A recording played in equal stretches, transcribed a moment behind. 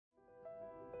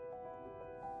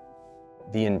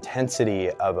The intensity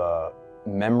of a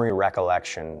memory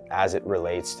recollection as it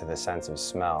relates to the sense of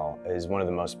smell is one of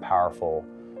the most powerful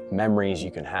memories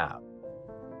you can have.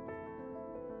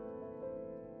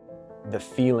 The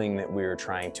feeling that we were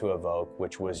trying to evoke,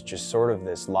 which was just sort of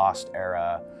this lost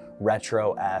era,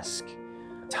 retro-esque,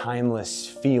 timeless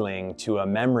feeling to a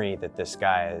memory that this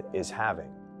guy is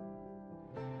having.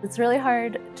 It's really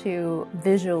hard to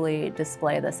visually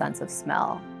display the sense of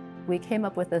smell. We came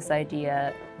up with this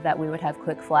idea that we would have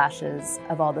quick flashes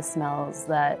of all the smells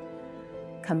that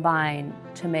combine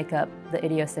to make up the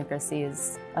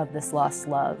idiosyncrasies of this lost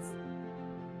love.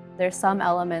 There's some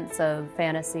elements of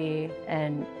fantasy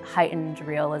and heightened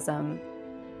realism.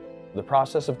 The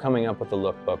process of coming up with the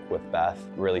lookbook with Beth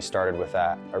really started with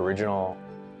that original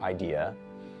idea.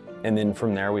 And then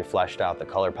from there, we fleshed out the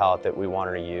color palette that we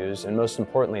wanted to use, and most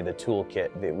importantly, the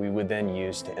toolkit that we would then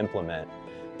use to implement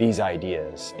these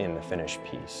ideas in the finished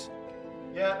piece.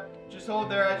 Yeah, just hold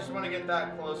there. I just want to get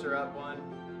that closer up one.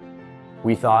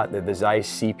 We thought that the ZEISS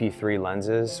CP.3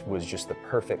 lenses was just the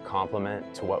perfect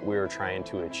complement to what we were trying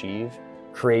to achieve.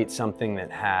 Create something that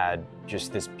had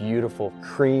just this beautiful,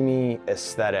 creamy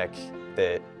aesthetic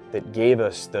that gave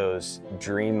us those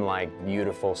dreamlike,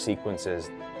 beautiful sequences.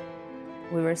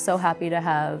 We were so happy to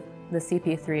have the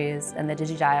CP3s and the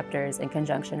digidiopters in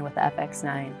conjunction with the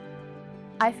FX9.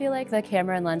 I feel like the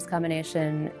camera and lens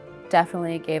combination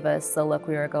definitely gave us the look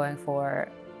we were going for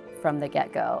from the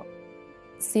get-go.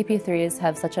 CP3s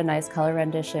have such a nice color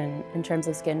rendition in terms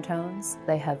of skin tones.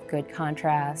 They have good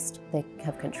contrast, they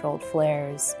have controlled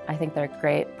flares. I think they're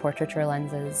great portraiture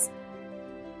lenses.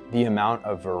 The amount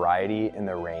of variety in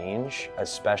the range,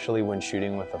 especially when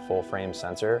shooting with a full frame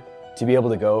sensor, to be able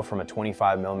to go from a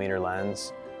 25mm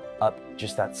lens up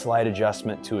just that slight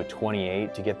adjustment to a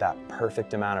 28 to get that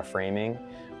perfect amount of framing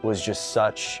was just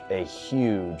such a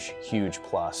huge, huge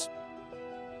plus.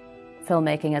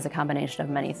 Filmmaking is a combination of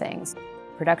many things.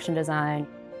 Production design,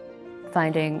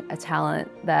 finding a talent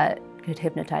that could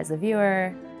hypnotize the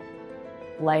viewer,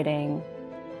 lighting,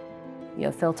 you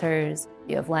have filters,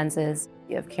 you have lenses,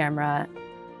 you have camera.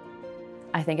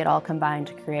 I think it all combined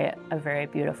to create a very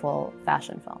beautiful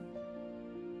fashion film.